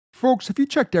Folks, have you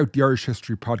checked out the Irish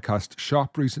History Podcast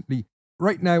shop recently?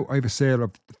 Right now, I have a sale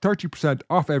of 30%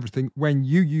 off everything when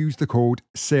you use the code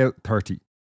SALE30.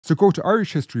 So go to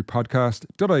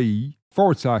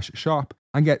irishhistorypodcast.ie/shop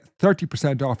and get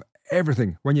 30% off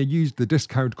everything when you use the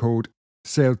discount code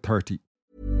SALE30.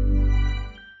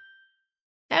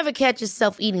 Ever catch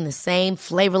yourself eating the same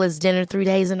flavorless dinner 3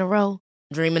 days in a row?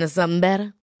 Dreaming of something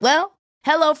better? Well,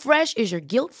 HelloFresh is your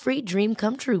guilt-free dream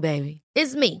come true, baby.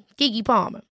 It's me, Keke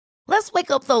Palmer. Let's wake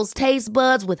up those taste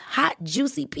buds with hot,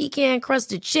 juicy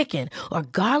pecan-crusted chicken or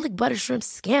garlic butter shrimp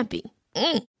scampi.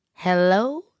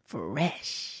 Hello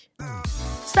Fresh.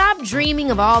 Stop dreaming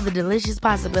of all the delicious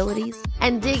possibilities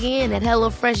and dig in at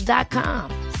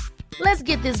HelloFresh.com. Let's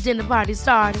get this dinner party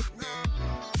started.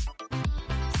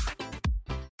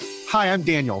 Hi, I'm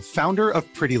Daniel, founder of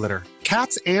Pretty Litter.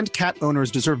 Cats and cat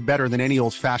owners deserve better than any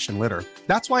old-fashioned litter.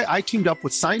 That's why I teamed up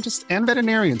with scientists and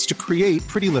veterinarians to create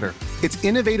Pretty Litter. Its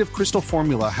innovative crystal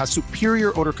formula has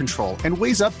superior odor control and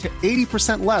weighs up to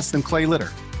 80% less than clay litter.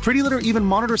 Pretty Litter even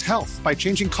monitors health by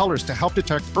changing colors to help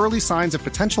detect early signs of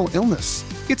potential illness.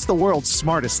 It's the world's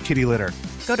smartest kitty litter.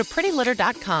 Go to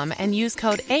prettylitter.com and use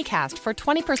code ACAST for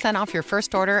 20% off your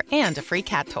first order and a free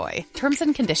cat toy. Terms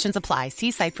and conditions apply.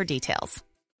 See site for details.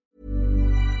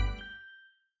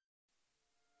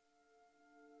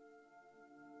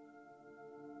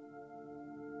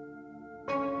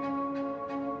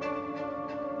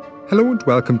 Hello and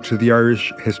welcome to the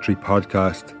Irish History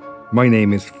Podcast. My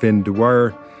name is Finn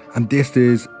Dwyer and this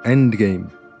is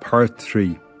Endgame, Part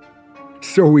 3.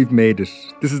 So we've made it.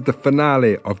 This is the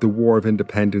finale of the War of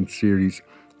Independence series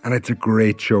and it's a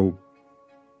great show.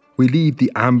 We leave the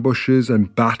ambushes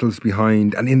and battles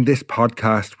behind, and in this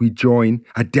podcast we join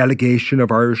a delegation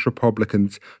of Irish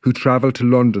Republicans who travel to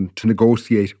London to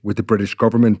negotiate with the British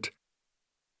government.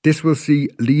 This will see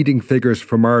leading figures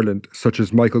from Ireland, such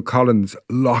as Michael Collins,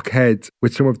 lock heads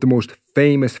with some of the most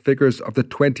famous figures of the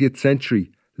 20th century,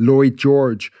 Lloyd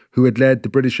George, who had led the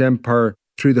British Empire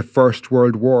through the First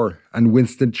World War, and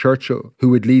Winston Churchill, who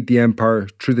would lead the Empire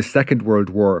through the Second World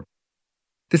War.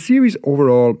 The series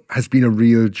overall has been a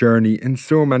real journey in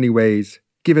so many ways,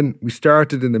 given we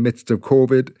started in the midst of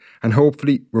COVID and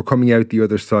hopefully we're coming out the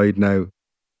other side now.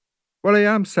 While I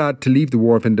am sad to leave the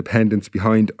War of Independence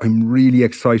behind, I'm really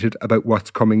excited about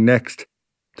what's coming next.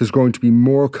 There's going to be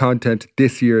more content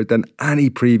this year than any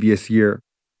previous year.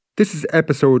 This is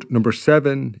episode number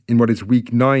 7 in what is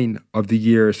week 9 of the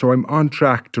year, so I'm on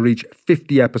track to reach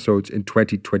 50 episodes in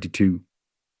 2022.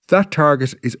 That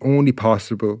target is only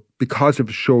possible because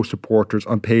of show supporters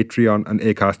on Patreon and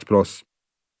Acast+.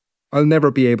 I'll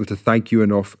never be able to thank you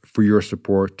enough for your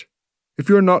support. If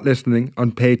you're not listening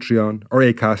on Patreon or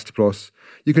Acast+,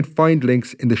 you can find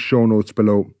links in the show notes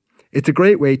below. It's a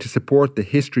great way to support the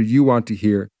history you want to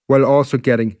hear while also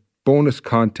getting bonus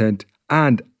content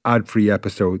and ad-free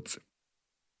episodes.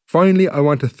 Finally, I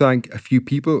want to thank a few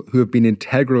people who have been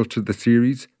integral to the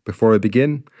series before I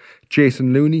begin.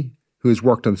 Jason Looney, who has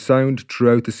worked on sound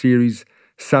throughout the series.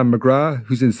 Sam McGrath,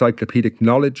 whose encyclopedic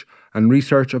knowledge and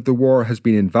research of the war has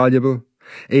been invaluable.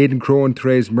 Aidan Crowe and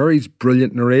Therese Murray's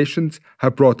brilliant narrations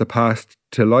have brought the past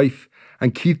to life,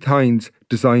 and Keith Hines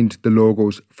designed the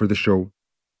logos for the show.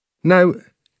 Now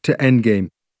to Endgame,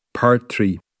 Part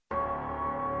 3.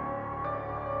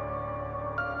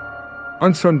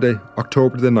 On Sunday,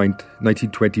 October the 9th,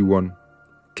 1921,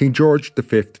 King George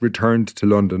V returned to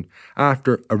London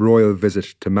after a royal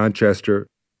visit to Manchester.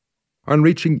 On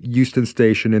reaching Euston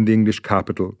Station in the English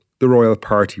capital, the royal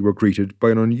party were greeted by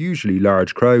an unusually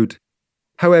large crowd.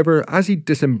 However, as he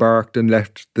disembarked and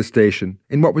left the station,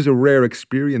 in what was a rare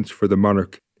experience for the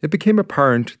monarch, it became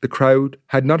apparent the crowd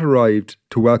had not arrived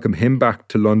to welcome him back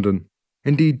to London.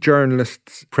 Indeed,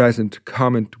 journalists present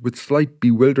comment with slight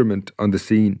bewilderment on the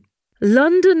scene.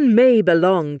 London may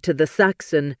belong to the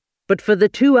Saxon, but for the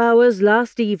 2 hours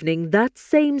last evening, that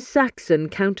same Saxon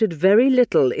counted very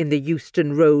little in the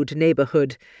Euston Road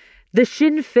neighbourhood. The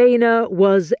Sinn Féiner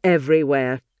was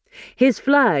everywhere. His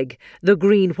flag, the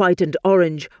green, white and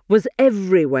orange, was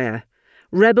everywhere.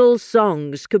 Rebel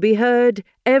songs could be heard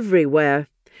everywhere.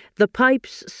 The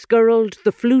pipes skirled,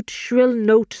 the flute's shrill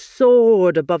note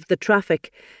soared above the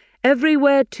traffic.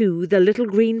 Everywhere, too, the little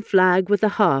green flag with a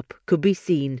harp could be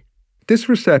seen. This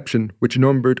reception, which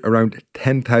numbered around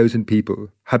 10,000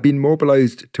 people, had been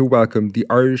mobilised to welcome the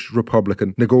Irish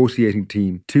Republican negotiating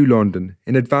team to London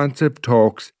in advance of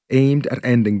talks aimed at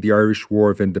ending the Irish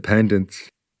War of Independence.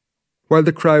 While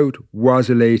the crowd was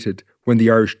elated when the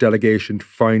Irish delegation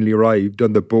finally arrived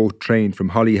on the boat train from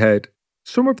Holyhead,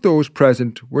 some of those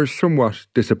present were somewhat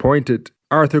disappointed.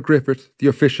 Arthur Griffith, the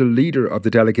official leader of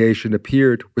the delegation,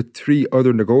 appeared with 3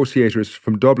 other negotiators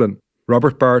from Dublin,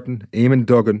 Robert Barton, Eamon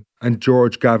Duggan and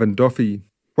George Gavan Duffy.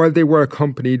 While they were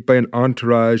accompanied by an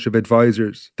entourage of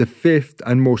advisors, the fifth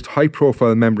and most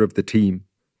high-profile member of the team,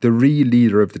 the real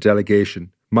leader of the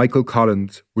delegation, Michael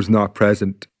Collins, was not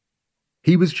present.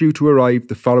 He was due to arrive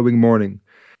the following morning.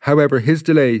 However, his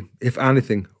delay, if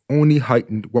anything, only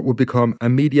heightened what would become a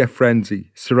media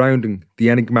frenzy surrounding the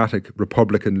enigmatic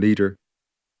Republican leader.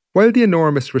 While the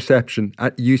enormous reception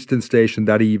at Euston Station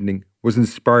that evening was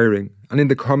inspiring, and in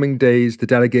the coming days the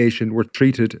delegation were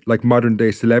treated like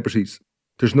modern-day celebrities,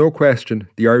 there's no question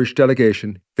the Irish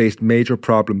delegation faced major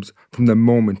problems from the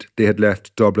moment they had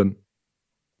left Dublin.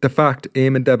 The fact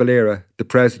Eamon de Valera, the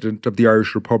President of the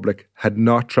Irish Republic, had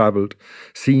not travelled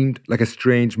seemed like a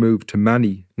strange move to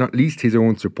many, not least his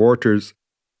own supporters.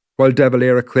 While de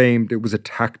Valera claimed it was a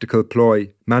tactical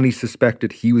ploy, many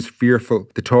suspected he was fearful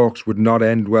the talks would not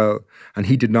end well and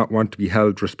he did not want to be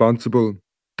held responsible.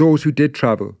 Those who did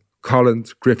travel,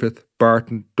 Collins, Griffith,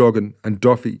 Barton, Duggan and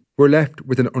Duffy, were left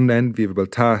with an unenviable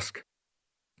task.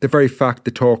 The very fact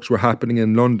the talks were happening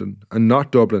in London and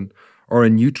not Dublin or a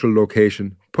neutral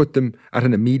location put them at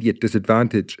an immediate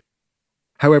disadvantage.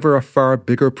 However, a far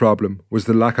bigger problem was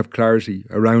the lack of clarity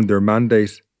around their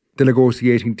mandate. The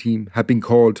negotiating team had been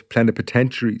called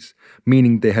plenipotentiaries,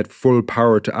 meaning they had full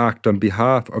power to act on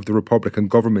behalf of the Republican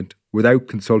government without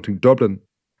consulting Dublin.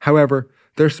 However,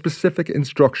 their specific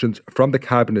instructions from the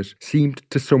Cabinet seemed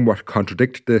to somewhat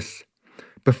contradict this.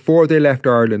 Before they left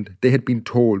Ireland, they had been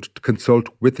told to consult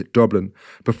with Dublin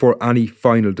before any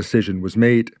final decision was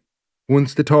made.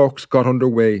 Once the talks got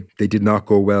underway, they did not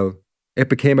go well. It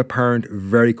became apparent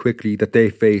very quickly that they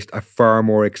faced a far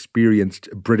more experienced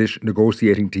British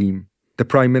negotiating team. The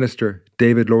Prime Minister,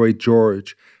 David Lloyd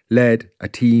George, led a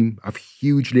team of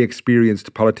hugely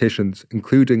experienced politicians,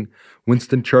 including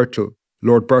Winston Churchill,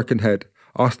 Lord Birkenhead,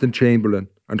 Austen Chamberlain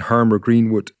and Hermer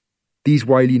Greenwood. These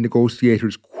wily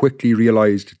negotiators quickly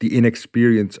realised the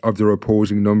inexperience of their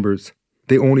opposing numbers.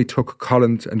 They only took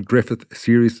Collins and Griffith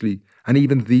seriously, and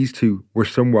even these two were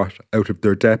somewhat out of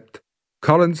their depth.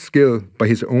 Collins' skill, by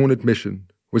his own admission,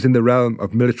 was in the realm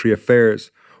of military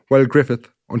affairs, while Griffith,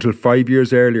 until 5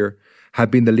 years earlier,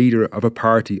 had been the leader of a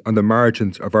party on the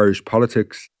margins of Irish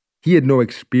politics. He had no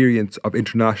experience of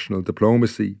international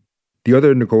diplomacy. The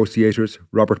other negotiators,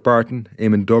 Robert Barton,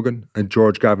 Eamon Duggan and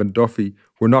George Gavan Duffy,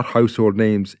 were not household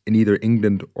names in either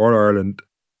England or Ireland.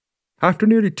 After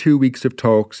nearly 2 weeks of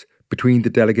talks between the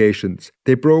delegations,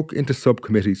 they broke into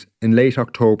subcommittees in late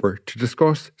October to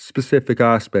discuss specific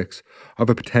aspects of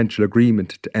a potential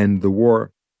agreement to end the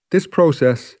war. This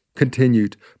process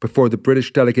continued before the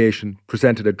British delegation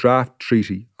presented a draft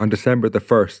treaty on December the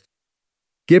 1st.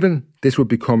 Given this would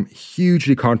become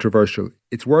hugely controversial,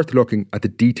 it's worth looking at the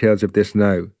details of this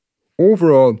now.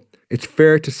 Overall, it's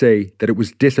fair to say that it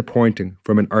was disappointing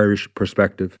from an Irish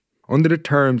perspective. Under the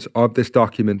terms of this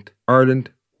document,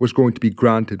 Ireland was going to be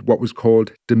granted what was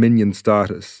called Dominion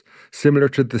status, similar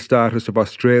to the status of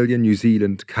Australia, New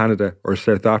Zealand, Canada or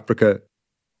South Africa.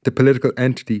 The political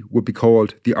entity would be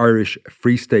called the Irish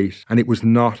Free State, and it was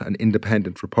not an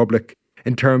independent republic.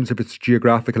 In terms of its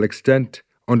geographical extent,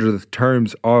 under the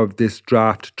terms of this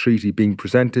draft treaty being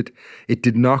presented, it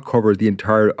did not cover the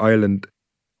entire island.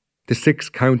 The 6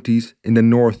 counties in the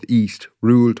north east,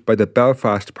 ruled by the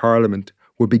Belfast Parliament,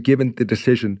 would be given the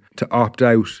decision to opt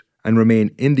out and remain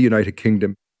in the United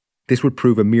Kingdom. This would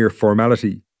prove a mere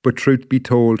formality, but truth be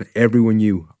told, everyone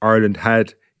knew Ireland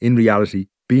had, in reality,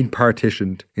 been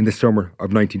partitioned in the summer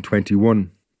of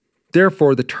 1921.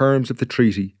 Therefore, the terms of the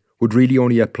treaty would really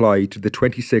only apply to the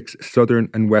 26 southern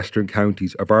and western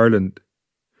counties of Ireland.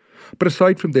 But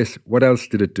aside from this, what else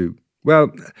did it do?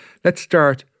 Well, let's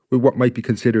start with what might be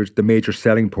considered the major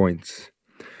selling points.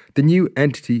 The new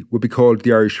entity would be called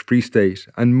the Irish Free State,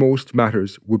 and most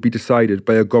matters would be decided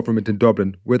by a government in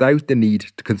Dublin without the need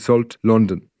to consult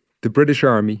London. The British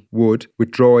Army would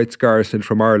withdraw its garrison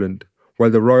from Ireland,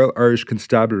 while the Royal Irish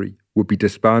Constabulary would be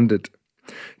disbanded.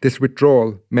 This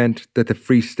withdrawal meant that the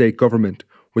Free State government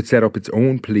would set up its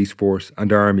own police force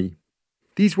and army.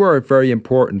 These were very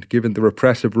important given the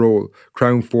repressive role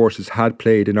Crown forces had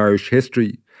played in Irish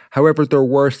history. However, there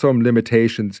were some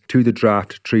limitations to the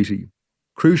draft treaty.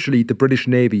 Crucially, the British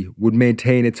Navy would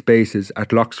maintain its bases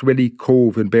at Lochswilly,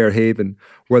 Cove and Bearhaven,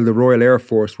 while the Royal Air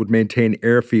Force would maintain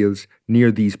airfields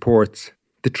near these ports.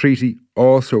 The treaty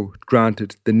also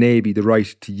granted the Navy the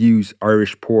right to use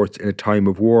Irish ports in a time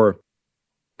of war.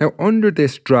 Now, under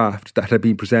this draft that had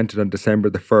been presented on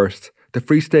December the 1st, the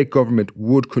Free State government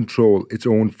would control its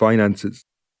own finances.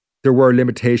 There were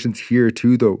limitations here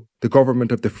too, though. The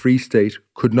government of the Free State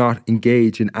could not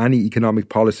engage in any economic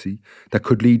policy that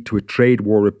could lead to a trade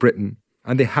war with Britain.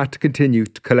 and they had to continue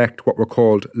to collect what were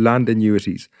called land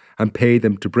annuities and pay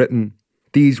them to Britain.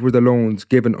 These were the loans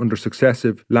given under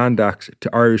successive Land Acts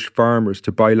to Irish farmers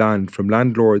to buy land from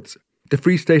landlords. The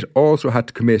Free State also had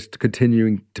to commit to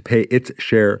continuing to pay its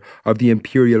share of the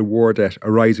imperial war debt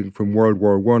arising from World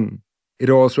War I. It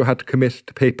also had to commit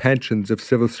to pay pensions of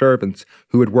civil servants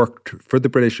who had worked for the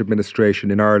British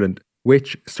administration in Ireland,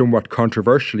 which somewhat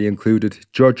controversially included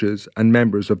judges and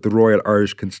members of the Royal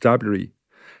Irish Constabulary.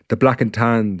 The Black and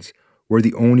Tans were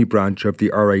the only branch of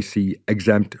the RIC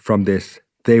exempt from this.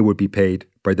 They would be paid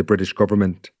by the British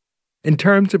government. In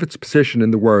terms of its position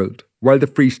in the world, while the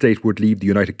Free State would leave the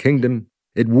United Kingdom,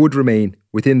 it would remain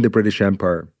within the British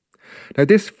Empire. Now,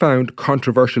 this found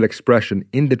controversial expression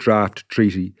in the draft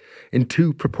treaty in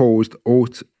two proposed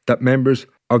oaths that members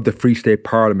of the Free State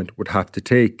Parliament would have to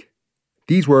take.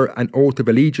 These were an oath of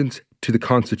allegiance to the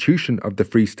Constitution of the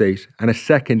Free State and a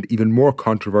second, even more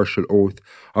controversial oath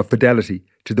of fidelity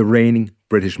to the reigning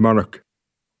British monarch.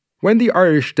 When the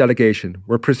Irish delegation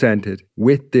were presented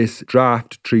with this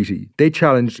draft treaty, they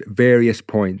challenged various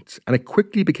points, and it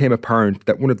quickly became apparent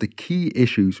that one of the key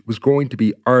issues was going to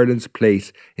be Ireland's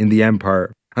place in the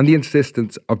Empire, and the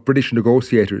insistence of British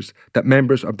negotiators that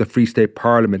members of the Free State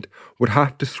Parliament would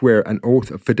have to swear an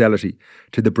oath of fidelity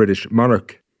to the British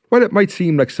monarch. While it might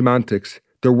seem like semantics,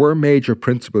 there were major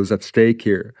principles at stake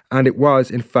here, and it was,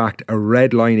 in fact, a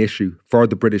red line issue for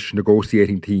the British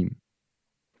negotiating team.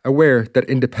 Aware that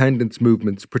independence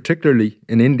movements, particularly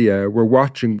in India, were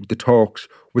watching the talks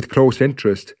with close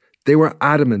interest, they were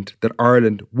adamant that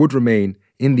Ireland would remain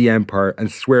in the Empire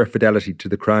and swear fidelity to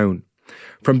the Crown.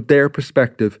 From their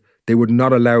perspective, they would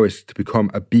not allow it to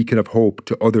become a beacon of hope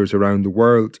to others around the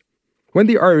world. When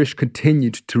the Irish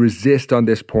continued to resist on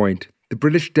this point, the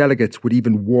British delegates would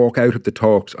even walk out of the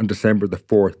talks on December the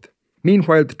 4th.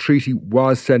 Meanwhile, the treaty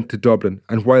was sent to Dublin,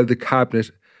 and while the Cabinet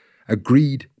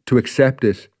agreed to accept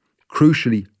it,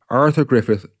 crucially, Arthur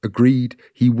Griffith agreed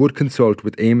he would consult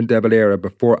with Eamon de Valera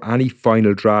before any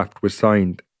final draft was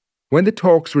signed. When the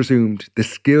talks resumed, the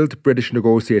skilled British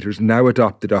negotiators now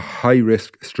adopted a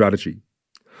high-risk strategy.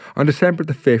 On December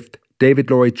the 5th, David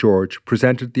Lloyd George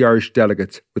presented the Irish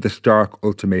delegates with a stark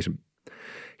ultimatum.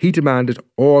 He demanded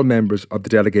all members of the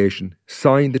delegation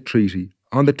sign the treaty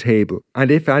on the table,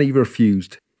 and if any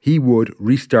refused, he would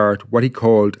restart what he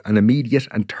called an immediate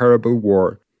and terrible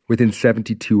war within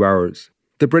 72 hours.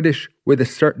 The British, with a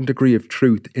certain degree of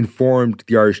truth, informed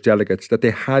the Irish delegates that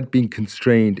they had been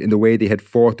constrained in the way they had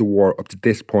fought the war up to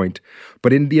this point,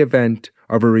 but in the event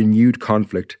of a renewed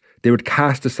conflict, they would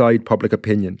cast aside public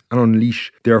opinion and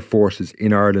unleash their forces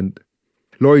in Ireland.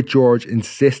 Lloyd George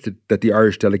insisted that the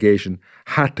Irish delegation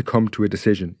had to come to a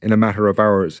decision in a matter of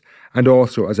hours, and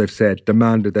also, as I've said,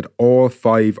 demanded that all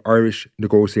 5 Irish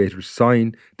negotiators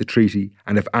sign the treaty,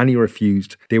 and if any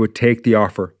refused, they would take the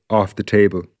offer off the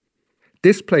table.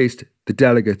 This placed the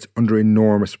delegates under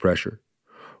enormous pressure.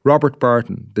 Robert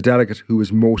Barton, the delegate who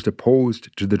was most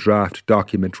opposed to the draft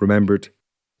document, remembered,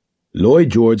 Lloyd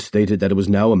George stated that it was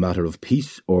now a matter of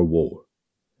peace or war,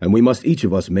 and we must each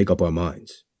of us make up our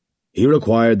minds. He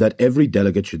required that every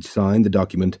delegate should sign the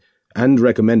document and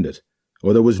recommend it,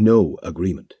 or there was no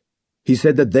agreement. He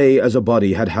said that they, as a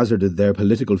body, had hazarded their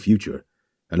political future,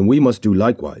 and we must do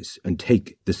likewise and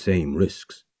take the same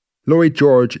risks. Lloyd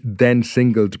George then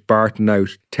singled Barton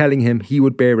out, telling him he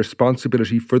would bear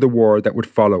responsibility for the war that would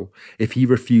follow if he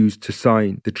refused to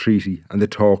sign the treaty and the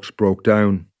talks broke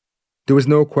down. There was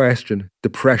no question the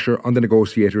pressure on the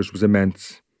negotiators was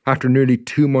immense. After nearly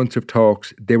 2 months of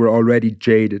talks, they were already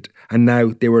jaded, and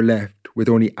now they were left with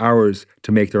only hours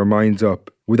to make their minds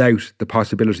up, without the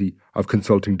possibility of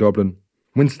consulting Dublin.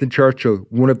 Winston Churchill,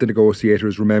 one of the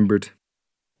negotiators, remembered,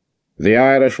 The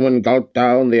Irishman gulped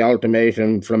down the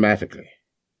ultimatum phlegmatically.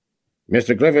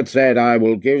 Mr. Griffith said, I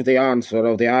will give the answer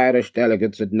of the Irish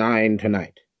delegates at 9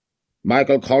 tonight.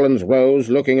 Michael Collins rose,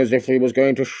 looking as if he was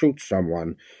going to shoot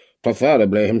someone,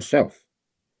 preferably himself.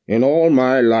 In all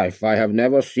my life, I have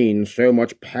never seen so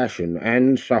much passion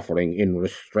and suffering in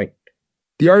restraint.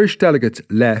 The Irish delegates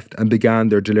left and began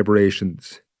their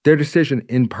deliberations. Their decision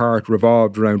in part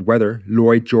revolved around whether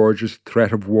Lloyd George's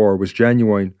threat of war was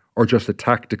genuine or just a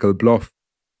tactical bluff.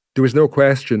 There was no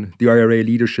question the IRA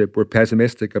leadership were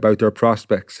pessimistic about their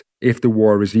prospects if the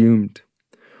war resumed.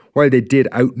 While they did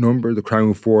outnumber the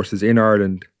Crown forces in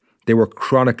Ireland, they were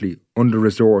chronically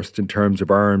under-resourced in terms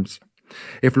of arms.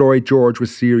 If Lloyd George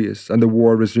was serious and the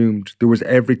war resumed, there was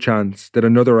every chance that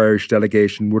another Irish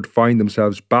delegation would find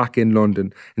themselves back in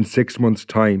London in 6 months'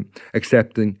 time,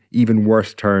 accepting even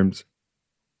worse terms.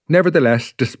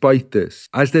 Nevertheless, despite this,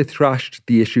 as they thrashed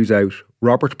the issues out,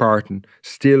 Robert Barton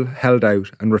still held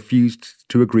out and refused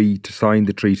to agree to sign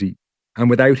the treaty. and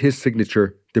without his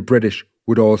signature, the British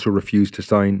would also refuse to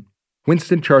sign.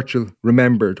 Winston Churchill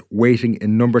remembered waiting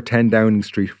in number 10 Downing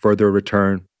Street for their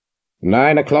return.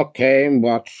 9 o'clock came,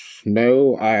 but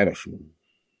no Irishman.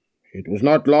 It was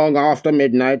not long after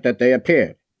midnight that they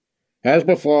appeared. As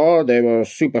before, they were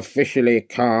superficially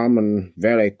calm and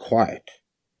very quiet.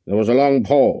 There was a long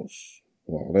pause.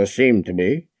 Well, there seemed to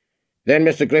be. Then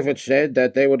Mr. Griffith said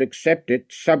that they would accept it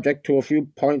subject to a few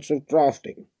points of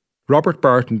drafting. Robert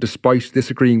Barton, despite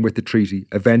disagreeing with the treaty,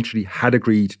 eventually had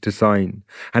agreed to sign,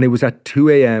 and it was at 2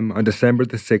 a.m. on December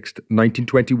the 6th,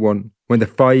 1921, when the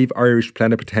 5 Irish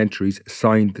plenipotentiaries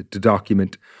signed the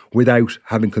document without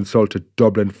having consulted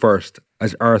Dublin first,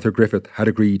 as Arthur Griffith had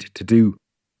agreed to do.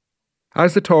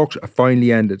 As the talks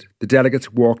finally ended, the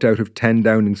delegates walked out of 10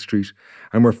 Downing Street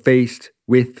and were faced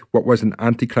with what was an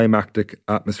anticlimactic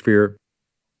atmosphere.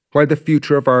 While the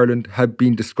future of Ireland had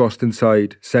been discussed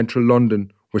inside, central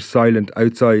London was silent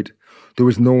outside. There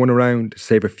was no one around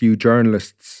save a few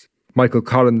journalists. Michael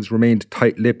Collins remained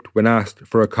tight-lipped when asked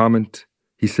for a comment.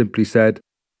 He simply said,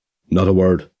 "Not a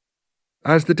word."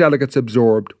 As the delegates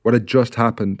absorbed what had just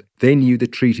happened, they knew the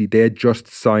treaty they had just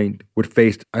signed would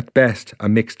face at best a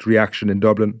mixed reaction in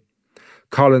Dublin.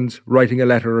 Collins, writing a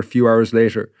letter a few hours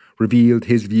later, revealed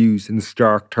his views in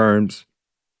stark terms.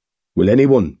 "Will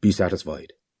anyone be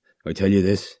satisfied? I tell you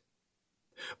this.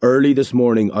 Early this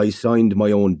morning I signed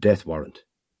my own death warrant.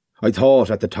 I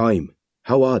thought at the time,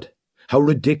 how odd, how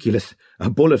ridiculous, a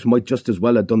bullet might just as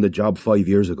well have done the job 5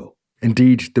 years ago."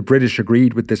 Indeed, the British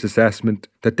agreed with this assessment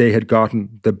that they had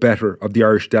gotten the better of the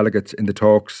Irish delegates in the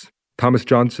talks. Thomas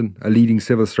Johnson, a leading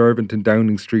civil servant in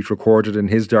Downing Street, recorded in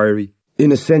his diary,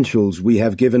 "In essentials, we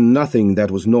have given nothing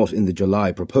that was not in the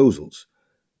July proposals.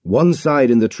 One side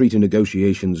in the treaty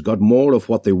negotiations got more of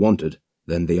what they wanted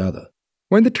than the other."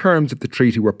 When the terms of the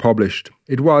treaty were published,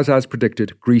 it was, as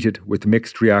predicted, greeted with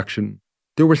mixed reaction.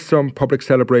 There were some public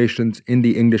celebrations in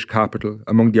the English capital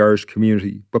among the Irish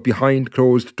community, but behind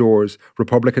closed doors,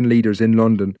 Republican leaders in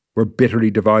London were bitterly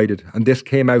divided, and this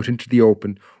came out into the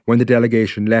open when the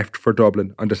delegation left for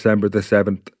Dublin on December the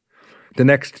 7th. The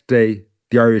next day,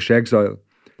 the Irish Exile,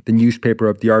 the newspaper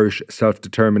of the Irish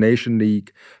Self-Determination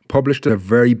League, published a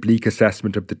very bleak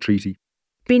assessment of the treaty.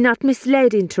 "Be not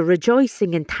misled into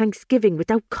rejoicing and thanksgiving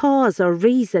without cause or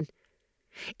reason.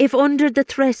 If under the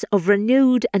threat of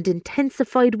renewed and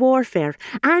intensified warfare,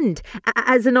 and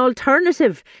as an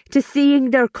alternative to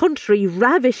seeing their country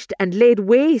ravished and laid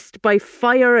waste by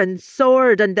fire and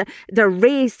sword and their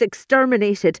race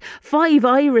exterminated, 5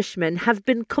 Irishmen have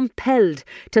been compelled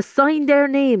to sign their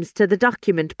names to the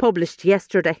document published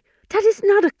yesterday. That is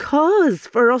not a cause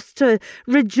for us to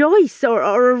rejoice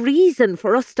or a reason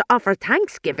for us to offer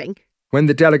thanksgiving." When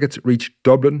the delegates reached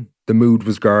Dublin, the mood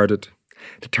was guarded.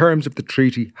 The terms of the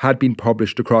treaty had been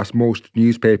published across most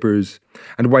newspapers,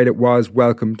 and while it was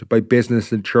welcomed by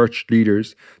business and church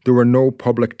leaders, there were no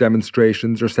public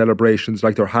demonstrations or celebrations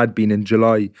like there had been in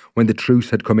July when the truce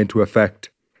had come into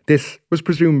effect. This was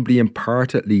presumably in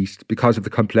part, at least, because of the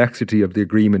complexity of the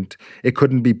agreement. It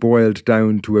couldn't be boiled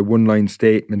down to a one-line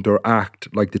statement or act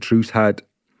like the truce had.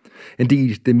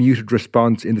 Indeed, the muted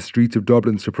response in the streets of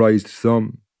Dublin surprised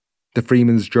some. The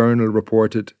Freeman's Journal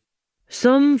reported,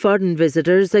 "Some foreign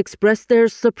visitors expressed their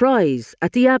surprise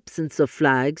at the absence of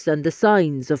flags and the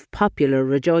signs of popular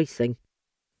rejoicing."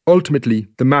 Ultimately,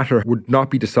 the matter would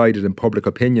not be decided in public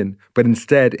opinion, but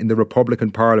instead in the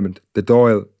Republican Parliament, the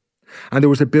Dáil. And there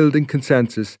was a building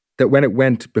consensus that when it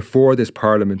went before this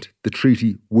Parliament, the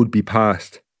treaty would be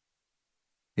passed.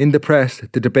 In the press,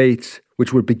 the debates,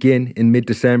 which would begin in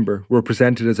mid-December, were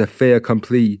presented as a fait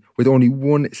accompli, with only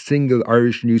one single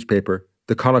Irish newspaper,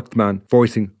 the Connacht Man,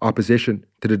 voicing opposition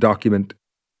to the document.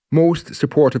 Most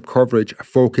supportive coverage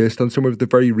focused on some of the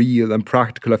very real and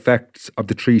practical effects of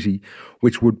the treaty,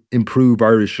 which would improve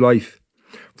Irish life.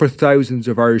 For thousands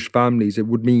of Irish families, it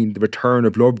would mean the return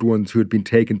of loved ones who had been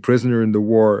taken prisoner in the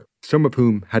war, some of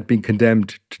whom had been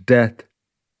condemned to death.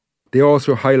 They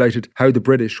also highlighted how the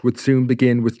British would soon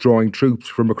begin withdrawing troops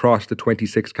from across the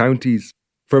 26 counties.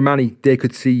 For many, they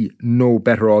could see no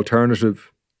better alternative.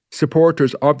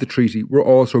 Supporters of the treaty were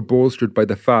also bolstered by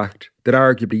the fact that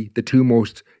arguably the two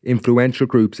most influential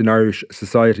groups in Irish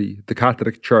society, the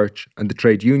Catholic Church and the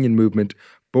trade union movement,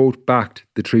 both backed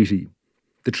the treaty.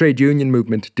 The trade union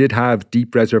movement did have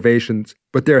deep reservations,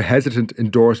 but their hesitant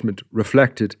endorsement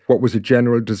reflected what was a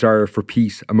general desire for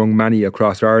peace among many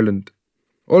across Ireland.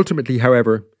 Ultimately,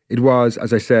 however, it was,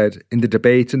 as I said, in the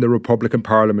debates in the Republican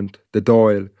Parliament, the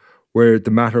Dáil, where the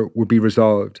matter would be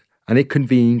resolved, and it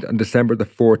convened on December the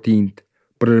 14th,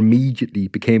 but it immediately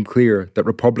became clear that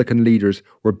Republican leaders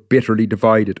were bitterly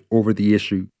divided over the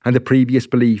issue, and the previous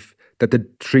belief that the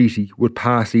treaty would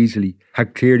pass easily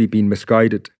had clearly been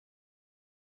misguided.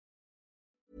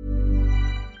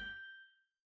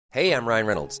 Hey, I'm Ryan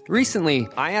Reynolds. Recently,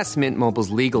 I asked Mint Mobile's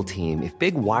legal team if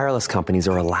big wireless companies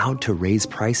are allowed to raise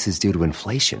prices due to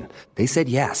inflation. They said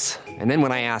yes. And then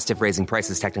when I asked if raising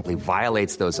prices technically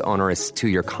violates those onerous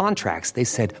two-year contracts, they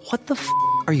said, "What the f***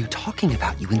 are you talking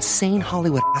about, you insane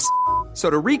Hollywood ass?" So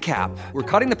to recap, we're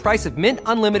cutting the price of Mint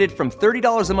Unlimited from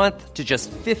 $30 a month to just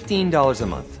 $15 a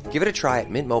month. Give it a try at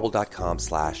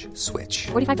mintmobile.com/switch.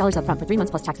 $45 up front for 3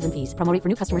 months plus taxes and fees. Promo rate for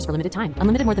new customers for limited time.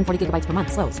 Unlimited more than 40 gigabytes per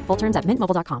month. Slows full terms at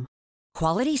mintmobile.com.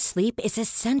 Quality sleep is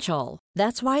essential.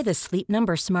 That's why the Sleep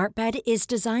Number Smart Bed is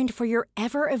designed for your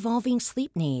ever-evolving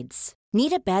sleep needs.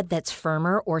 Need a bed that's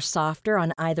firmer or softer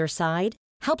on either side?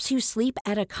 Helps you sleep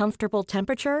at a comfortable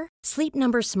temperature? Sleep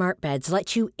Number Smart Beds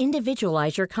let you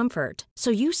individualize your comfort,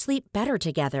 so you sleep better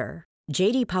together.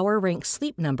 J.D. Power ranks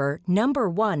Sleep Number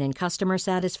 #1 in customer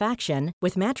satisfaction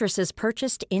with mattresses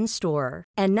purchased in-store.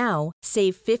 And now,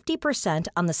 save 50%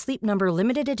 on the Sleep Number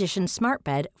Limited Edition Smart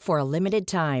Bed for a limited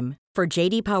time. For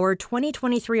J.D. Power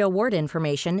 2023 award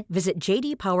information, visit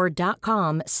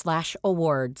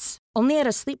jdpower.com/awards. Only at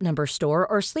a Sleep Number store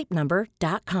or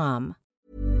sleepnumber.com.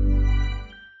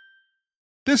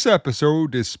 This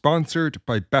episode is sponsored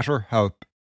by BetterHelp.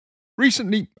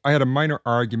 Recently, I had a minor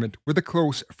argument with a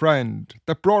close friend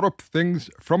that brought up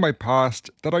things from my past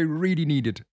that I really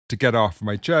needed to get off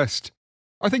my chest.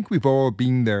 I think we've all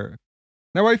been there.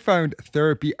 Now, I found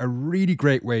therapy a really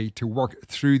great way to work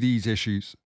through these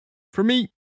issues. For me,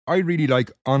 I really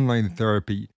like online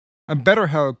therapy, and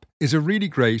BetterHelp is a really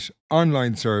great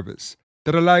online service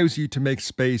that allows you to make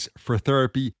space for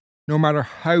therapy no matter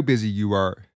how busy you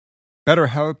are.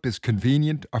 BetterHelp is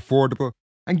convenient, affordable,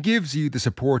 and gives you the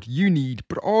support you need,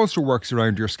 but also works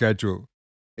around your schedule.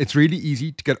 It's really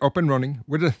easy to get up and running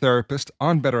with a therapist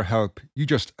on BetterHelp. You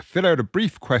just fill out a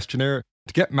brief questionnaire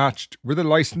to get matched with a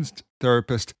licensed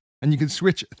therapist, and you can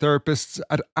switch therapists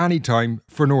at any time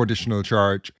for no additional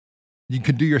charge. You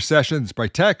can do your sessions by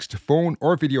text, phone,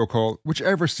 or video call,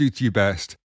 whichever suits you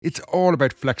best. It's all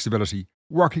about flexibility,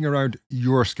 working around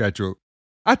your schedule.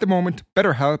 At the moment,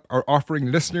 BetterHelp are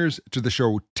offering listeners to the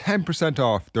show 10%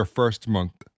 off their first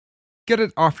month. Get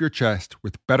it off your chest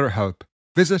with BetterHelp.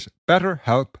 Visit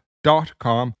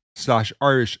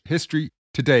betterhelp.com/Irish history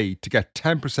today to get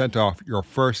 10% off your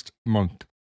first month.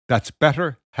 That's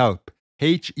BetterHelp,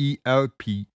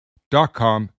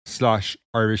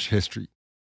 HELP.com/Irish history.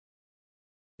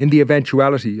 In the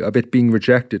eventuality of it being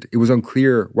rejected, it was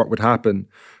unclear what would happen,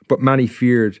 but many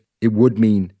feared it would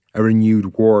mean a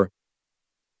renewed war.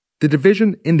 The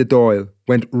division in the Dáil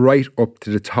went right up to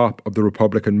the top of the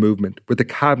Republican movement, with the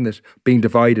cabinet being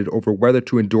divided over whether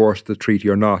to endorse the treaty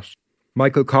or not.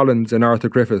 Michael Collins and Arthur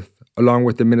Griffith, along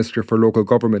with the Minister for Local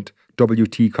Government,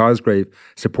 W.T. Cosgrave,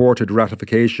 supported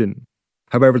ratification.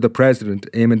 However, the President,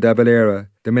 Eamon de Valera,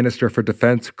 the Minister for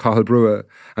Defence, Cathal Brugha,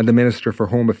 and the Minister for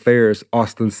Home Affairs,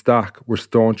 Austin Stack, were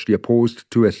staunchly opposed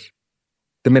to it.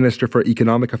 The Minister for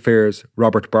Economic Affairs,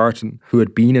 Robert Barton, who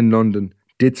had been in London,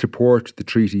 did support the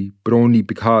treaty, but only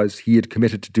because he had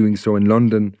committed to doing so in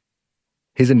London.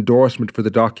 His endorsement for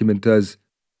the document as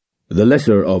the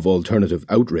lesser of alternative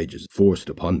outrages forced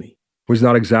upon me was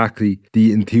not exactly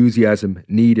the enthusiasm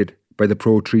needed by the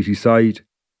pro-treaty side.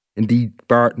 Indeed,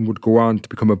 Barton would go on to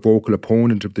become a vocal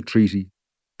opponent of the treaty.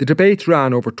 The debates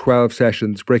ran over 12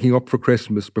 sessions, breaking up for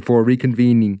Christmas before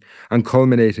reconvening and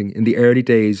culminating in the early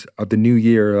days of the new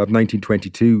year of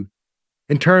 1922.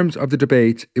 In terms of the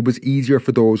debates, it was easier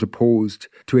for those opposed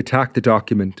to attack the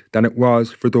document than it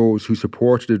was for those who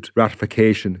supported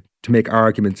ratification to make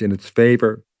arguments in its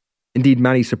favour. Indeed,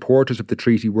 many supporters of the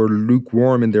treaty were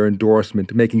lukewarm in their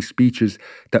endorsement, making speeches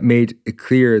that made it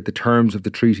clear the terms of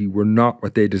the treaty were not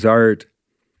what they desired.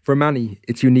 For many,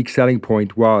 its unique selling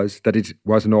point was that it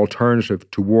was an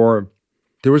alternative to war.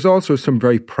 There was also some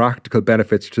very practical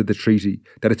benefits to the treaty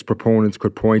that its proponents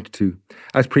could point to.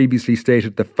 As previously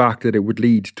stated, the fact that it would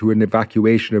lead to an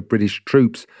evacuation of British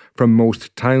troops from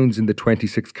most towns in the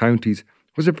 26 counties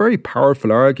was a very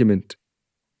powerful argument.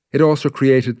 It also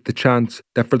created the chance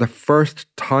that for the first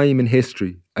time in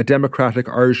history, a democratic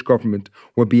Irish government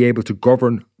would be able to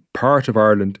govern part of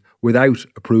Ireland without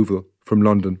approval from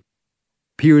London.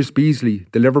 Piers Beasley,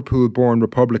 the Liverpool-born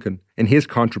Republican, in his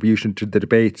contribution to the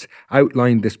debates,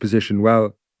 outlined this position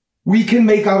well. We can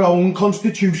make our own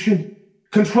constitution,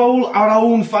 control our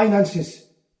own finances,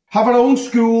 have our own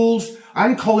schools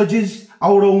and colleges,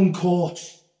 our own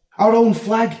courts, our own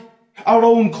flag, our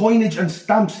own coinage and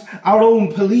stamps, our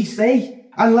own police,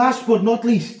 and last but not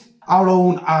least, our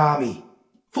own army.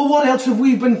 For what else have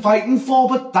we been fighting for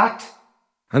but that?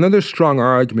 Another strong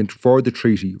argument for the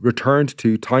treaty, returned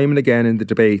to time and again in the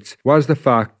debates, was the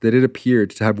fact that it appeared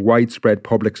to have widespread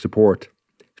public support.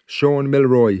 Sean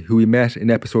Milroy, who we met in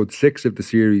episode 6 of the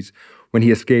series when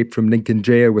he escaped from Lincoln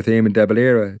Jail with Eamon de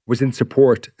Valera, was in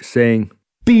support, saying,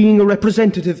 "Being a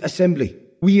representative assembly,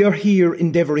 we are here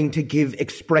endeavouring to give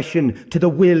expression to the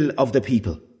will of the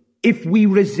people. If we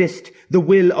resist the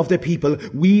will of the people,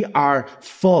 we are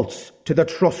false to the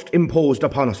trust imposed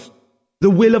upon us. The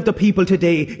will of the people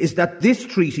today is that this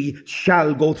treaty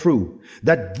shall go through,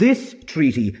 that this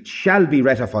treaty shall be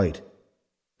ratified."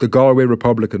 The Galway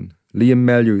Republican, Liam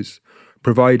Mellews,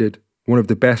 provided one of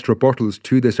the best rebuttals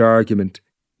to this argument.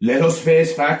 "Let us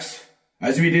face facts,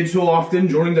 as we did so often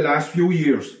during the last few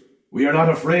years. We are not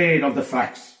afraid of the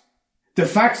facts. The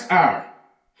facts are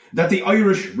that the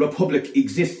Irish Republic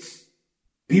exists.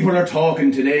 People are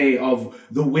talking today of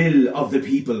the will of the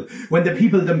people, when the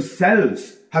people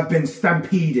themselves have been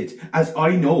stampeded, as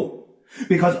I know,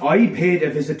 because I paid a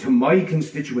visit to my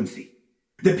constituency.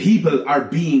 The people are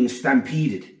being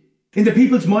stampeded. In the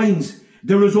people's minds,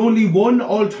 there is only one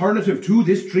alternative to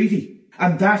this treaty,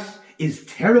 and that is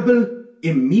terrible,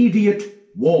 immediate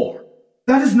war.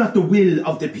 That is not the will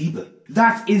of the people.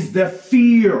 That is the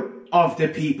fear of the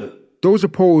people." Those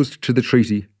opposed to the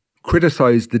treaty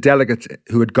criticised the delegates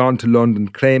who had gone to London,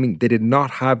 claiming they did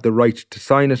not have the right to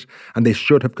sign it and they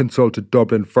should have consulted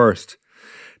Dublin first.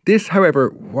 This, however,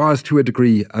 was to a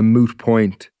degree a moot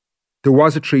point. There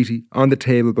was a treaty on the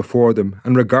table before them,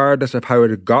 and regardless of how it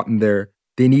had gotten there,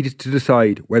 they needed to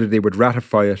decide whether they would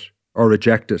ratify it or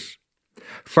reject it.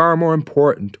 Far more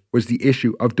important was the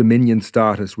issue of dominion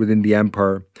status within the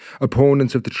empire.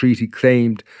 Opponents of the treaty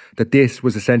claimed that this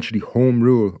was essentially home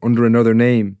rule under another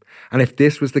name, and if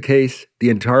this was the case, the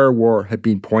entire war had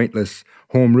been pointless.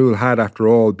 Home rule had, after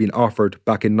all, been offered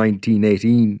back in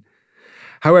 1918.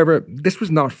 However, this was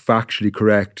not factually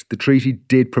correct. The treaty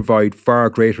did provide far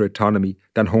greater autonomy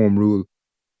than home rule.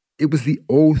 It was the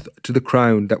oath to the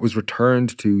crown that was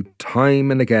returned to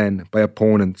time and again by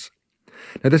opponents.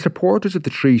 Now, the supporters of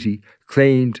the treaty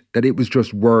claimed that it was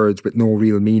just words with no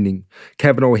real meaning.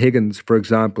 Kevin O'Higgins, for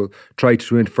example, tried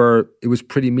to infer it was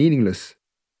pretty meaningless.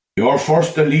 "Your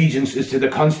first allegiance is to the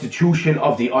Constitution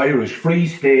of the Irish Free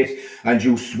State, and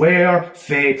you swear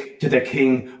faith to the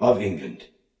King of England.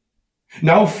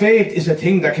 Now, faith is a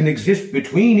thing that can exist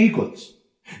between equals.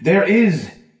 There is,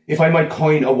 if I might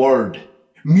coin a word,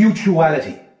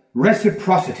 mutuality,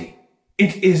 reciprocity.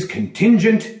 It is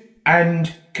contingent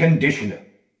and conditional."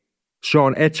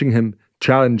 Sean Etchingham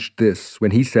challenged this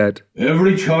when he said,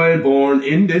 "Every child born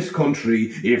in this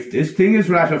country, if this thing is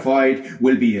ratified,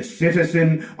 will be a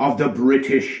citizen of the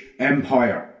British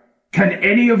Empire. Can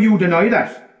any of you deny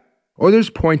that?" Others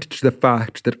pointed to the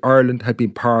fact that Ireland had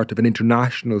been part of an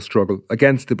international struggle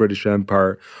against the British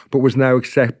Empire, but was now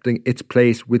accepting its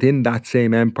place within that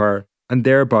same empire, and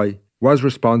thereby was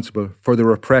responsible for the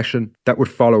repression that would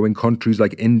follow in countries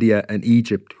like India and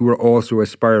Egypt, who were also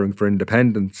aspiring for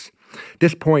independence.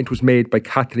 This point was made by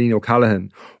Kathleen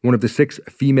O'Callaghan, one of the 6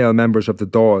 female members of the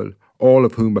Dáil, all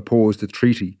of whom opposed the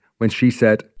treaty, when she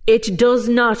said, "It does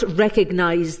not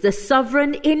recognise the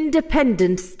sovereign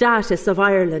independent status of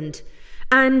Ireland,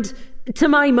 and, to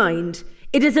my mind,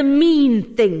 it is a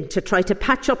mean thing to try to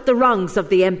patch up the wrongs of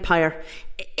the empire.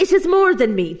 It is more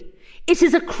than mean. It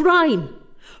is a crime.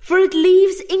 For it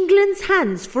leaves England's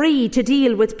hands free to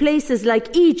deal with places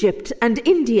like Egypt and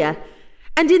India,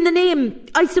 and in the name,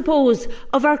 I suppose,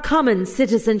 of our common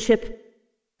citizenship."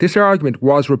 This argument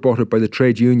was rebutted by the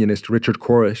trade unionist Richard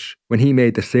Corish when he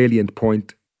made the salient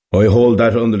point. "I hold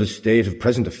that under the state of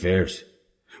present affairs,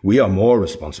 we are more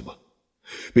responsible,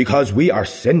 because we are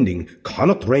sending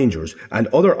Connaught Rangers and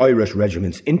other Irish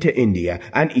regiments into India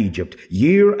and Egypt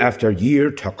year after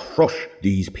year to crush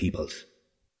these peoples."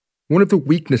 One of the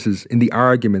weaknesses in the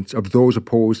arguments of those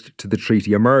opposed to the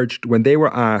treaty emerged when they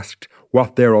were asked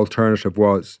what their alternative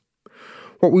was.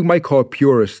 What we might call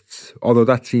purists, although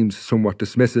that seems somewhat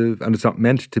dismissive and it's not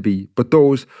meant to be, but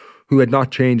those who had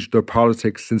not changed their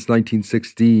politics since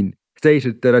 1916,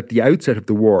 stated that at the outset of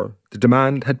the war, the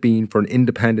demand had been for an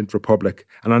independent republic,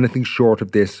 and anything short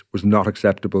of this was not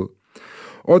acceptable.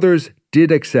 Others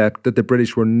did accept that the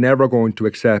British were never going to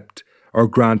accept or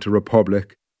grant a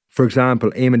republic. For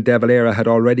example, Eamon de Valera had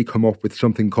already come up with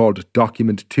something called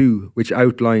Document 2, which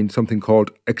outlined something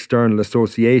called external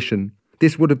association.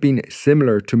 This would have been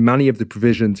similar to many of the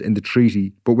provisions in the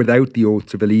treaty, but without the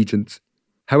oaths of allegiance.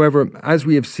 However, as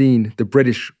we have seen, the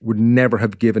British would never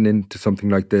have given in to something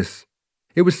like this.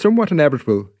 It was somewhat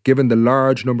inevitable, given the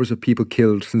large numbers of people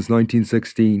killed since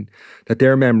 1916, that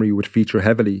their memory would feature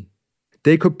heavily.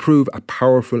 They could prove a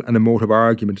powerful and emotive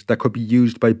argument that could be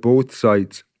used by both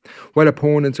sides. While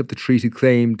opponents of the treaty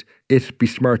claimed it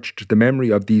besmirched the memory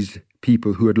of these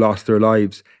people who had lost their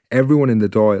lives, everyone in the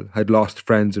Dáil had lost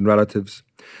friends and relatives.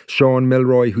 Sean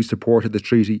Milroy, who supported the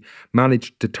treaty,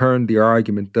 managed to turn the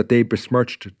argument that they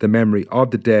besmirched the memory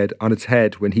of the dead on its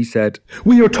head when he said,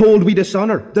 "We are told we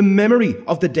dishonour the memory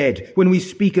of the dead when we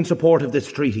speak in support of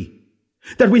this treaty,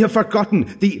 that we have forgotten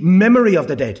the memory of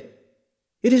the dead.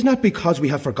 It is not because we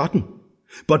have forgotten,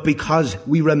 but because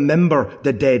we remember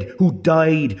the dead who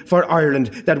died for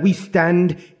Ireland that we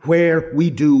stand where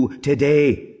we do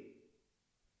today.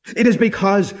 It is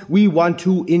because we want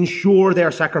to ensure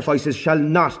their sacrifices shall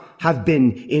not have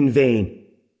been in vain."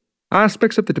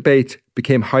 Aspects of the debate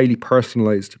became highly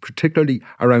personalised, particularly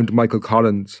around Michael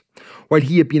Collins. While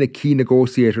he had been a key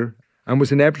negotiator and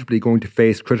was inevitably going to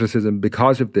face criticism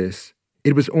because of this,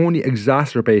 it was only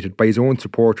exacerbated by his own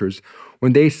supporters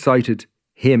when they cited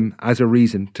him as a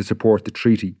reason to support the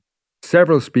treaty.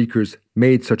 Several speakers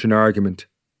made such an argument,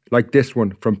 like this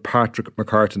one from Patrick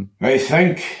McCartan. "I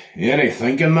think any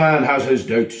thinking man has his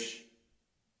doubts.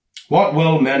 What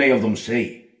will many of them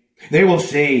say? They will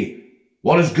say,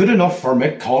 what is good enough for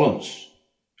Mick Collins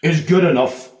is good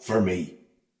enough for me."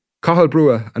 Cathal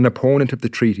Brugha, an opponent of the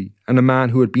treaty and a man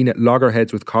who had been at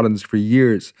loggerheads with Collins for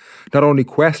years, not only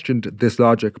questioned this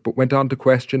logic but went on to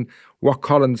question what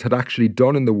Collins had actually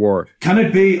done in the war. "Can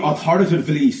it be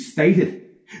authoritatively stated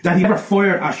that he never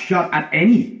fired a shot at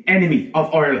any enemy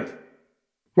of Ireland?"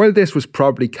 While this was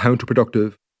probably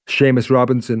counterproductive, Seamus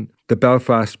Robinson, the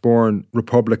Belfast-born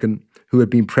Republican who had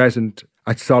been present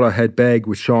at Solohead Beg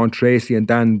with Sean Tracy and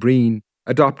Dan Breen,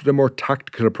 adopted a more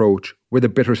tactical approach with a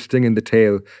bitter sting in the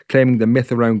tail, claiming the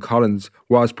myth around Collins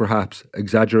was perhaps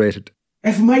exaggerated.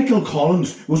 "If Michael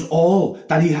Collins was all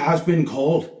that he has been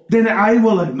called, then I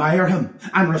will admire him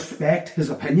and respect his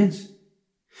opinions.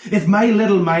 If my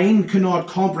little mind cannot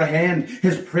comprehend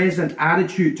his present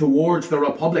attitude towards the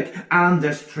Republic and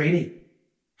this treaty.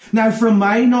 Now, from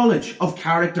my knowledge of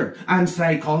character and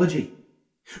psychology,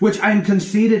 which I'm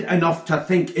conceited enough to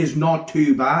think is not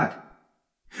too bad,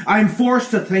 I'm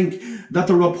forced to think that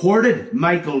the reported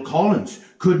Michael Collins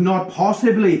could not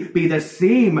possibly be the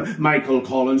same Michael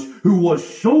Collins who was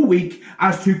so weak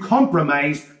as to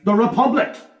compromise the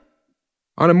Republic."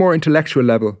 On a more intellectual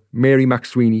level, Mary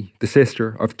McSweeney, the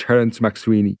sister of Terence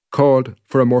McSweeney, called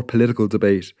for a more political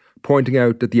debate, pointing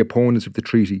out that the opponents of the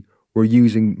treaty were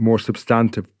using more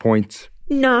substantive points.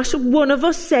 "Not one of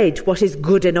us said what is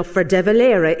good enough for De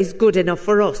Valera is good enough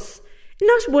for us.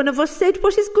 Not one of us said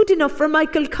what is good enough for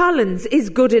Michael Collins is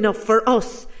good enough for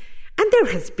us. And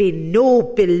there has been no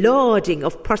belauding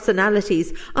of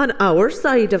personalities on our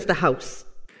side of the house."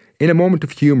 In a moment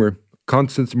of humour,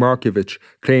 Constance Markievicz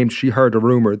claimed she heard a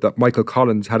rumour that Michael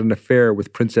Collins had an affair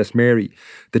with Princess Mary,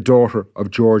 the daughter of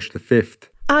George V.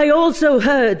 "I also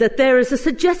heard that there is a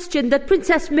suggestion that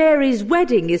Princess Mary's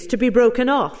wedding is to be broken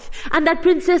off, and that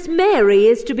Princess Mary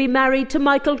is to be married to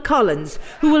Michael Collins,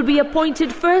 who will be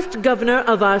appointed first governor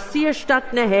of our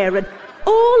Sierstadt na HÉireann.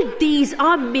 All these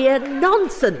are mere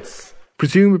nonsense."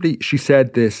 Presumably she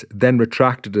said this, then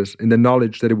retracted it in the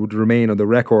knowledge that it would remain on the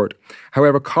record.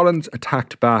 However, Collins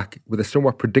attacked back with a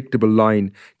somewhat predictable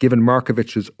line, given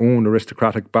Markievicz's own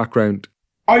aristocratic background.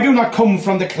 "I do not come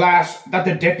from the class that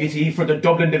the deputy for the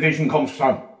Dublin division comes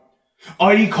from.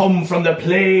 I come from the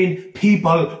plain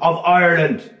people of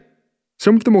Ireland."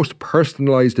 Some of the most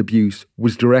personalised abuse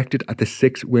was directed at the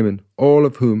 6 women, all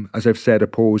of whom, as I've said,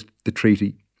 opposed the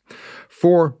treaty.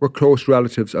 4 were close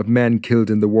relatives of men killed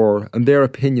in the war, and their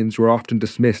opinions were often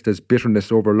dismissed as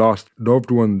bitterness over lost loved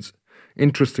ones.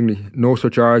 Interestingly, no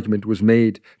such argument was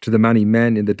made to the many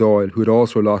men in the Dáil who had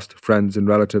also lost friends and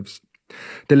relatives.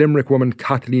 The Limerick woman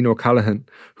Kathleen O'Callaghan,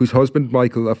 whose husband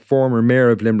Michael, a former mayor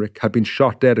of Limerick, had been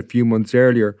shot dead a few months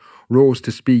earlier, rose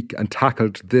to speak and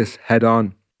tackled this head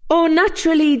on. "Oh,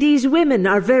 naturally these women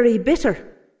are very bitter.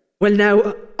 Well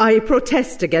now, I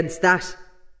protest against that.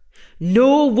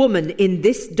 No woman in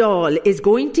this Dáil is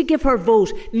going to give her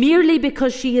vote merely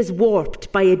because she is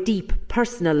warped by a deep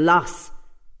personal loss.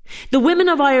 The women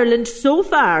of Ireland so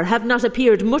far have not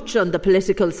appeared much on the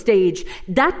political stage.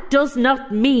 That does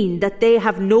not mean that they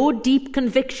have no deep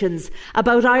convictions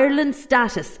about Ireland's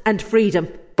status and freedom."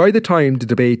 By the time the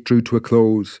debate drew to a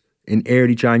close in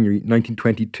early January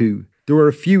 1922, there were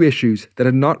a few issues that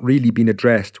had not really been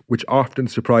addressed, which often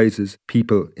surprises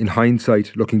people in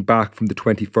hindsight looking back from the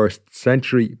 21st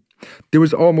century. There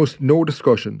was almost no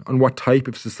discussion on what type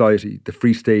of society the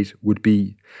Free State would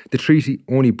be. The treaty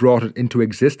only brought it into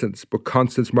existence, but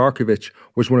Constance Markievicz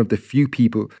was one of the few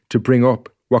people to bring up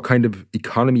what kind of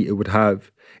economy it would have.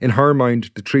 In her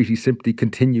mind, the treaty simply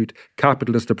continued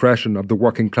capitalist oppression of the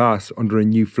working class under a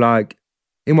new flag.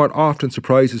 In what often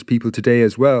surprises people today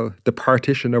as well, the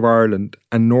partition of Ireland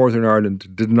and Northern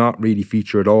Ireland did not really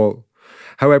feature at all.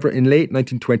 However, in late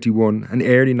 1921 and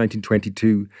early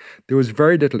 1922, there was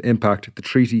very little impact the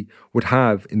treaty would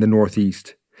have in the North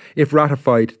East. If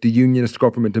ratified, the Unionist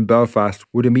government in Belfast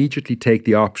would immediately take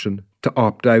the option to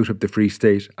opt out of the Free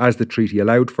State, as the treaty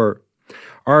allowed for.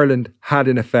 Ireland had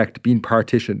in effect been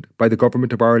partitioned by the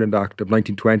Government of Ireland Act of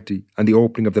 1920 and the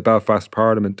opening of the Belfast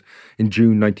Parliament in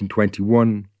June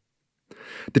 1921.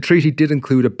 The treaty did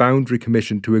include a boundary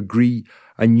commission to agree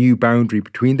a new boundary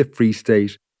between the Free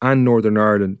State and Northern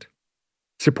Ireland.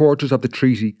 Supporters of the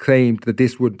treaty claimed that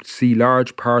this would see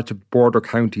large parts of border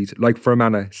counties like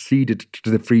Fermanagh ceded to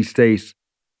the Free State.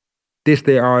 This,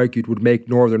 they argued, would make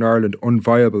Northern Ireland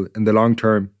unviable in the long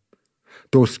term.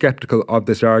 Those sceptical of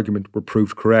this argument were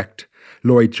proved correct.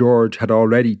 Lloyd George had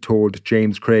already told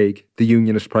James Craig, the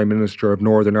Unionist Prime Minister of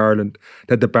Northern Ireland,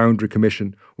 that the Boundary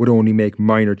Commission would only make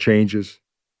minor changes.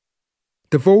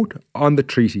 The vote on the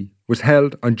treaty was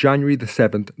held on January the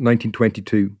 7th,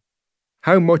 1922.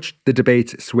 How much the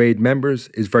debates swayed members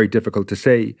is very difficult to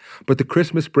say, but the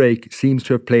Christmas break seems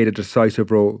to have played a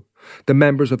decisive role. The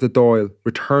members of the Dáil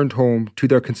returned home to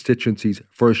their constituencies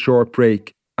for a short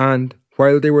break, and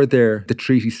while they were there, the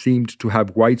treaty seemed to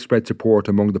have widespread support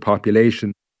among the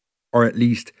population, or at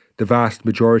least the vast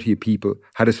majority of people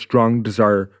had a strong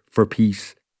desire for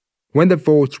peace. When the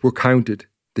votes were counted,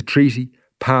 the treaty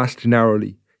passed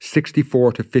narrowly,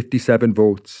 64 to 57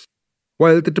 votes.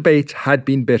 While the debates had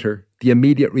been bitter, the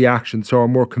immediate reaction saw a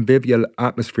more convivial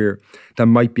atmosphere than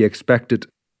might be expected.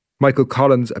 Michael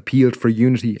Collins appealed for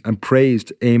unity and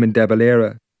praised Eamon de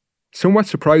Valera. Somewhat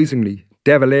surprisingly,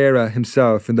 de Valera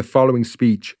himself, in the following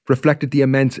speech, reflected the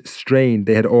immense strain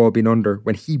they had all been under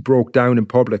when he broke down in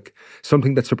public,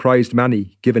 something that surprised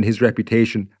many, given his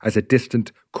reputation as a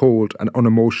distant, cold and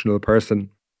unemotional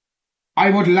person. I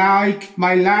would like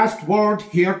my last word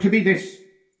here to be this.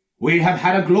 We have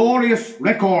had a glorious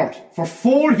record for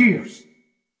 4 years.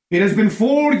 It has been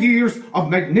 4 years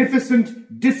of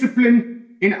magnificent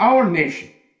discipline in our nation.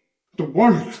 The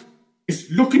world is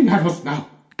looking at us now.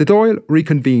 The Dáil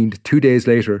reconvened 2 days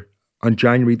later, on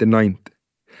January the 9th.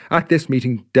 At this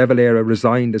meeting, de Valera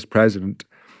resigned as president,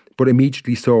 but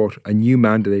immediately sought a new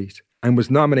mandate and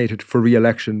was nominated for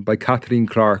re-election by Kathleen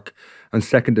Clarke and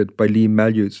seconded by Liam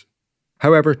Mellews.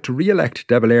 However, to re-elect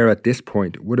de Valera at this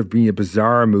point would have been a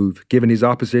bizarre move given his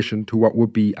opposition to what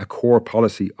would be a core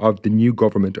policy of the new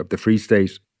government of the Free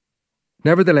State.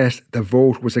 Nevertheless, the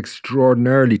vote was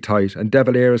extraordinarily tight and de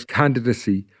Valera's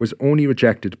candidacy was only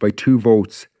rejected by 2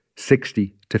 votes,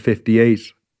 60 to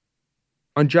 58.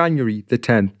 On January the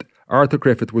 10th, Arthur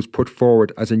Griffith was put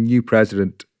forward as a new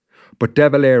president, but de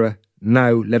Valera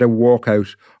now led a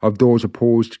walkout of those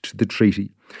opposed to the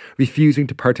treaty, refusing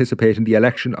to participate in the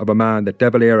election of a man that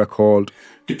de Valera called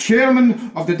the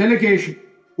chairman of the delegation,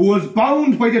 who was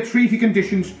bound by the treaty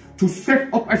conditions to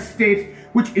set up a state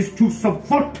which is to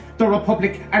subvert the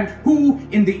Republic, and who,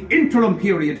 in the interim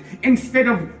period, instead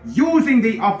of using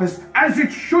the office as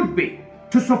it should be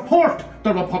to support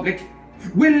the Republic,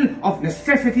 will of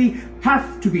necessity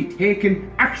have to be taken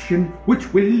action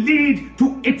which will lead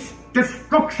to its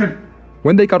destruction.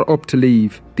 When they got up to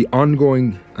leave, the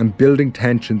ongoing and building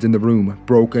tensions in the room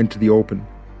broke into the open.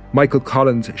 Michael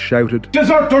Collins shouted,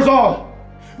 "Deserters all!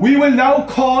 We will now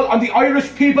call on the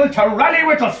Irish people to rally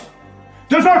with us!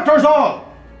 Deserters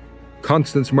all!"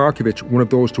 Constance Markievicz, one of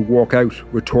those to walk out,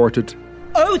 retorted,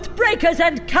 "Oath breakers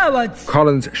and cowards!"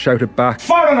 Collins shouted back,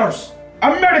 "Foreigners!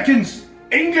 Americans!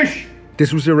 English!"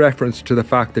 This was a reference to the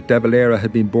fact that de Valera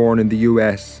had been born in the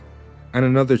US, and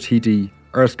another TD,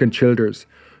 Erskine Childers,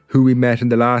 who we met in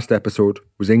the last episode,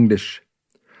 was English.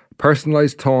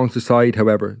 Personalised taunts aside,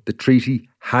 however, the treaty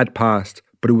had passed,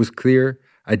 but it was clear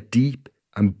a deep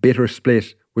and bitter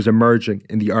split was emerging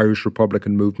in the Irish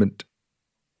Republican movement.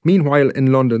 Meanwhile,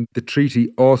 in London, the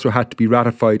treaty also had to be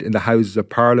ratified in the Houses of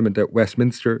Parliament at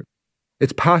Westminster.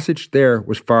 Its passage there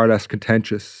was far less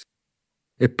contentious.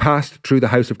 It passed through the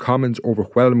House of Commons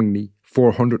overwhelmingly,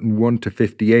 401 to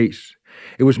 58.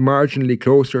 It was marginally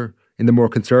closer in the more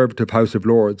conservative House of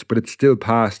Lords, but it still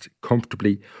passed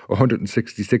comfortably,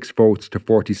 166 votes to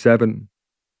 47.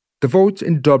 The votes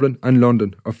in Dublin and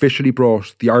London officially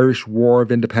brought the Irish War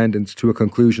of Independence to a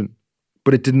conclusion,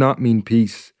 but it did not mean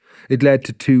peace. It led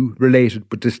to 2 related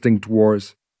but distinct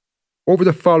wars. Over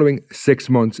the following 6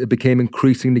 months, it became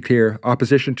increasingly clear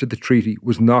opposition to the treaty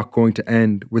was not going to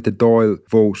end with the Dáil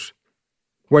vote.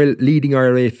 while leading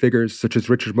IRA figures such as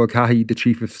Richard Mulcahy, the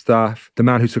Chief of Staff, the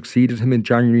man who succeeded him in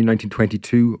January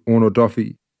 1922, Eoin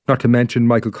O'Duffy, not to mention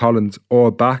Michael Collins,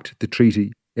 all backed the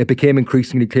treaty, it became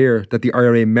increasingly clear that the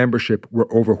IRA membership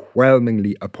were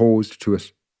overwhelmingly opposed to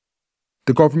it.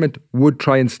 The government would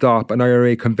try and stop an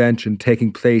IRA convention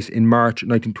taking place in March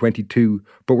 1922,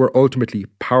 but were ultimately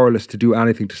powerless to do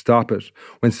anything to stop it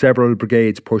when several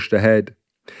brigades pushed ahead.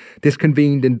 This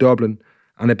convened in Dublin,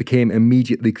 and it became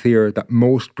immediately clear that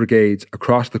most brigades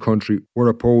across the country were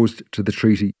opposed to the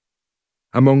treaty.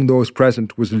 Among those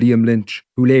present was Liam Lynch,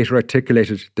 who later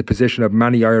articulated the position of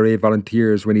many IRA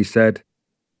volunteers when he said,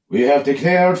 "We have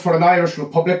declared for an Irish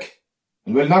Republic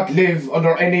and will not live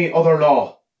under any other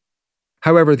law."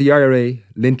 However, the IRA,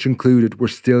 Lynch included, were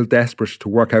still desperate to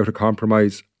work out a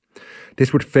compromise.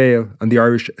 This would fail and the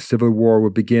Irish Civil War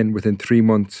would begin within 3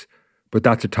 months, but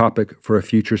that's a topic for a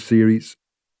future series.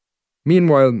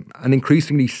 Meanwhile, an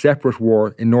increasingly separate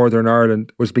war in Northern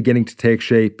Ireland was beginning to take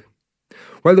shape.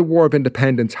 While the War of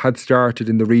Independence had started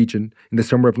in the region in the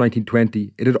summer of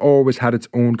 1920, it had always had its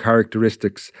own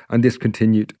characteristics, and this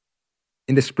continued.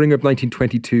 In the spring of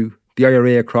 1922, the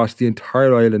IRA across the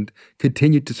entire island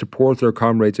continued to support their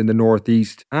comrades in the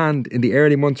northeast, and in the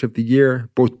early months of the year,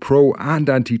 both pro- and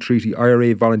anti-treaty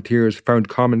IRA volunteers found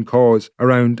common cause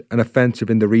around an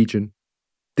offensive in the region.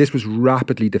 This was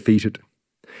rapidly defeated.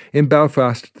 In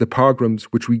Belfast, the pogroms,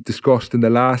 which we discussed in the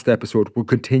last episode, would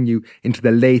continue into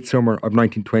the late summer of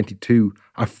 1922,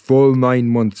 a full 9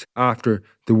 months after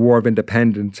the War of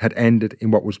Independence had ended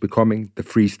in what was becoming the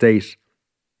Free State.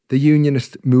 The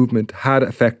Unionist movement had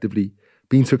effectively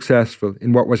been successful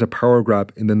in what was a power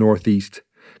grab in the northeast.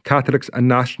 Catholics and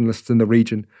nationalists in the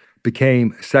region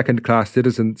became second-class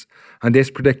citizens, and this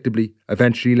predictably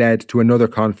eventually led to another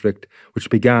conflict, which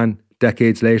began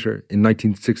decades later in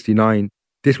 1969.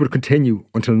 This would continue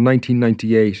until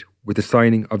 1998 with the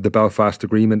signing of the Belfast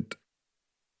Agreement.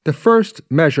 The first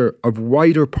measure of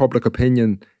wider public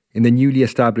opinion in the newly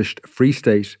established Free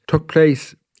State took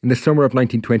place in the summer of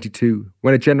 1922,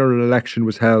 when a general election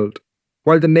was held.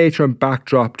 While the nature and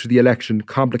backdrop to the election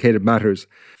complicated matters,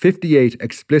 58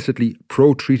 explicitly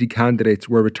pro-treaty candidates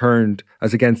were returned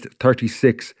as against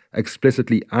 36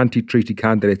 explicitly anti-treaty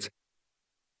candidates.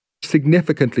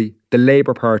 Significantly, the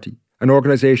Labour Party, an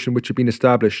organisation which had been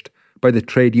established by the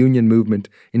trade union movement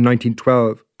in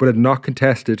 1912 but had not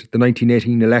contested the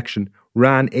 1918 election,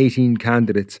 ran 18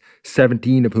 candidates,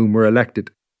 17 of whom were elected.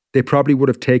 They probably would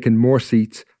have taken more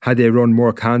seats had they run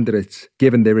more candidates,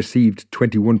 given they received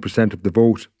 21% of the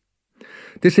vote.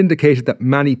 This indicated that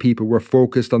many people were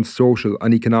focused on social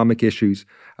and economic issues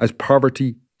as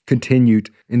poverty continued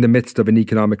in the midst of an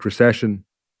economic recession.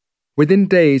 Within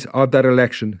days of that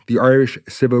election, the Irish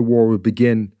Civil War would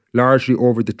begin, largely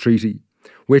over the treaty,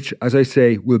 which, as I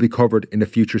say, will be covered in a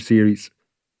future series.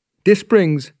 This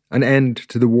brings an end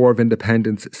to the War of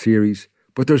Independence series,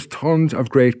 but there's tons of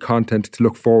great content to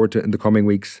look forward to in the coming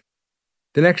weeks.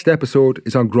 The next episode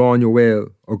is on Gráinne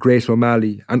Mhaol, or Grace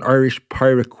O'Malley, an Irish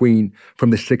pirate queen from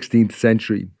the 16th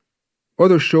century.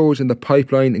 Other shows in the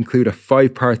pipeline include a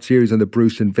 5-part series on the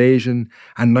Bruce invasion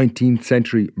and 19th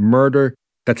century murder.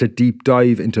 That's a deep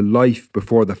dive into life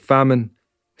before the famine.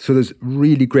 So there's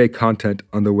really great content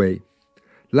on the way.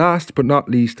 Last but not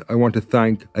least, I want to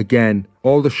thank again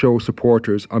all the show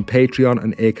supporters on Patreon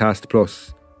and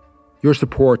Acast+. Your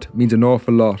support means an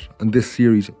awful lot, and this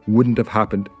series wouldn't have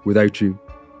happened without you.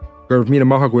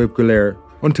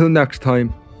 Until next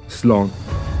time, slán.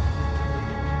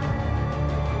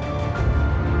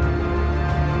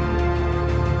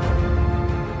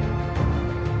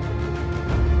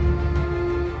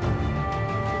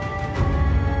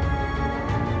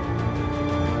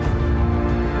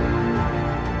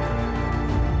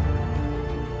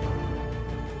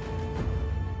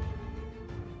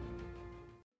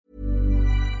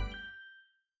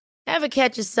 Ever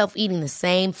catch yourself eating the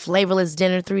same flavorless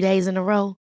dinner 3 days in a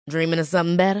row? Dreaming of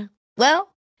something better?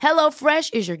 Well,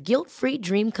 HelloFresh is your guilt-free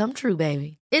dream come true,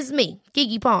 baby. It's me,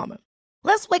 Keke Palmer.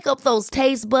 Let's wake up those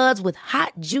taste buds with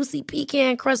hot, juicy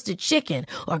pecan-crusted chicken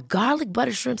or garlic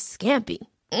butter shrimp scampi.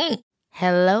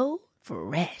 Hello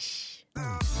Fresh.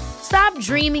 Stop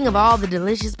dreaming of all the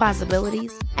delicious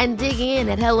possibilities and dig in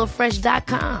at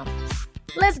HelloFresh.com.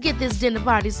 Let's get this dinner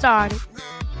party started.